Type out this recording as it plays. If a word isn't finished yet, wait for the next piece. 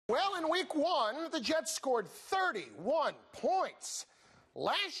Well, in week one, the Jets scored 31 points.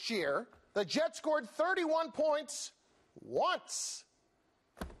 Last year, the Jets scored 31 points once.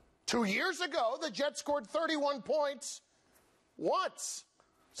 2 years ago, the Jets scored 31 points once.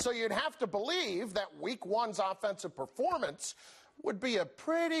 So you'd have to believe that week one's offensive performance would be a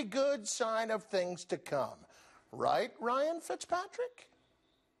pretty good sign of things to come. Right, Ryan Fitzpatrick?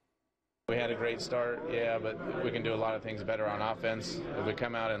 We had a great start, yeah, but we can do a lot of things better on offense. If we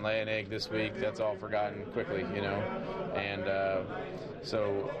come out and lay an egg this week, that's all forgotten quickly, you know. And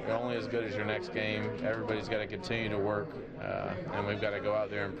so you're only as good as your next game. Everybody's got to continue to work, and we've got to go out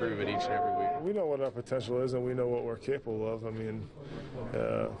there and prove it each and every week. We know what our potential is, and we know what we're capable of. I mean,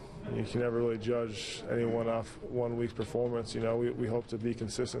 you can never really judge anyone off 1 week's performance. You know, we hope to be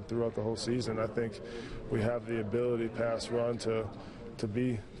consistent throughout the whole season. I think we have the ability, pass run, to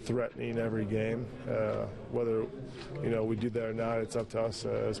be threatening every game. Whether we do that or not, it's up to us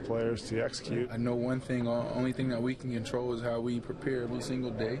as players to execute. I know one thing, only thing that we can control is how we prepare every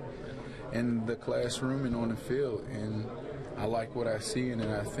single day in the classroom and on the field. And I like what I see, and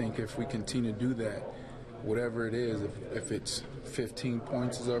I think if we continue to do that, whatever it is, if it's 15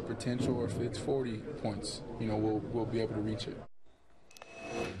 points is our potential, or if it's 40 points, we'll be able to reach it.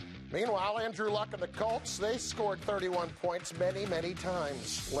 Meanwhile, Andrew Luck and the Colts, they scored 31 points many, many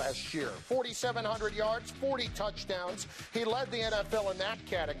times last year. 4,700 yards, 40 touchdowns. He led the NFL in that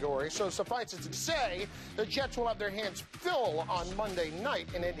category. So suffice it to say, the Jets will have their hands full on Monday night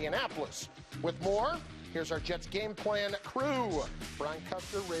in Indianapolis. With more, here's our Jets game plan crew. Brian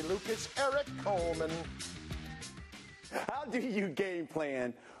Custer, Ray Lucas, Eric Coleman. How do you game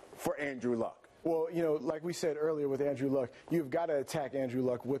plan for Andrew Luck? Well, like we said earlier with Andrew Luck, you've got to attack Andrew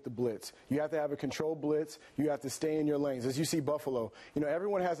Luck with the blitz. You have to have a controlled blitz. You have to stay in your lanes. As you see Buffalo,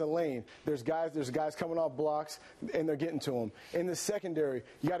 everyone has a lane. There's guys coming off blocks, and they're getting to him. In the secondary,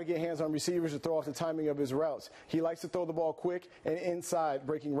 you got to get hands on receivers to throw off the timing of his routes. He likes to throw the ball quick and inside,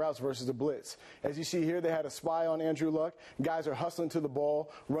 breaking routes versus the blitz. As you see here, they had a spy on Andrew Luck. Guys are hustling to the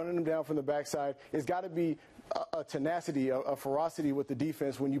ball, running him down from the backside. It's got to be a tenacity, a ferocity with the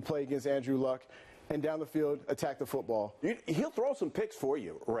defense when you play against Andrew Luck. And down the field, attack the football. He'll throw some picks for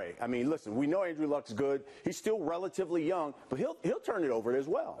you, Ray. I mean, listen, we know Andrew Luck's good. He's still relatively young, but he'll turn it over as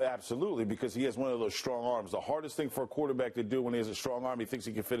well. Absolutely, because he has one of those strong arms. The hardest thing for a quarterback to do when he has a strong arm, he thinks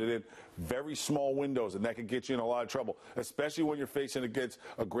he can fit it in very small windows, and that can get you in a lot of trouble, especially when you're facing against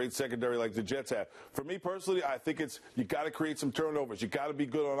a great secondary like the Jets have. For me personally, I think you got to create some turnovers. You got to be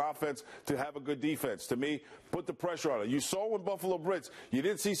good on offense to have a good defense. To me, put the pressure on it. You saw when Buffalo Blitz, you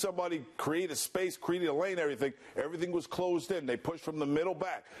didn't see somebody create a space, create a lane, everything was closed in. They pushed from the middle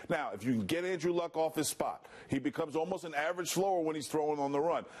back. Now, if you can get Andrew Luck off his spot, he becomes almost an average thrower when he's throwing on the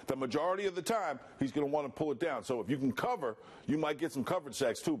run. The majority of the time, he's going to want to pull it down. So if you can cover, you might get some coverage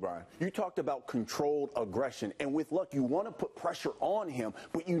sacks too, Brian. You talked about controlled aggression, and with Luck, you want to put pressure on him,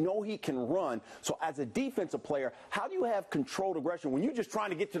 but you know he can run. So as a defensive player, how do you have controlled aggression when you're just trying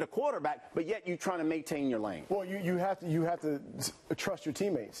to get to the quarterback, but yet you're trying to maintain your lane? Well, you have to trust your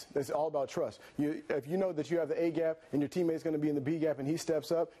teammates. It's all about trust. If you know that you have the A gap and your teammate's going to be in the B gap and he steps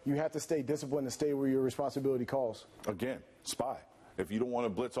up, you have to stay disciplined and stay where your responsibility calls. Again, spy. If you don't want to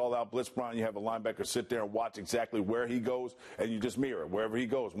blitz all out blitz, Brian, you have a linebacker sit there and watch exactly where he goes, and you just mirror it wherever he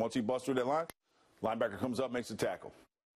goes. Once he busts through that line, linebacker comes up, makes a tackle.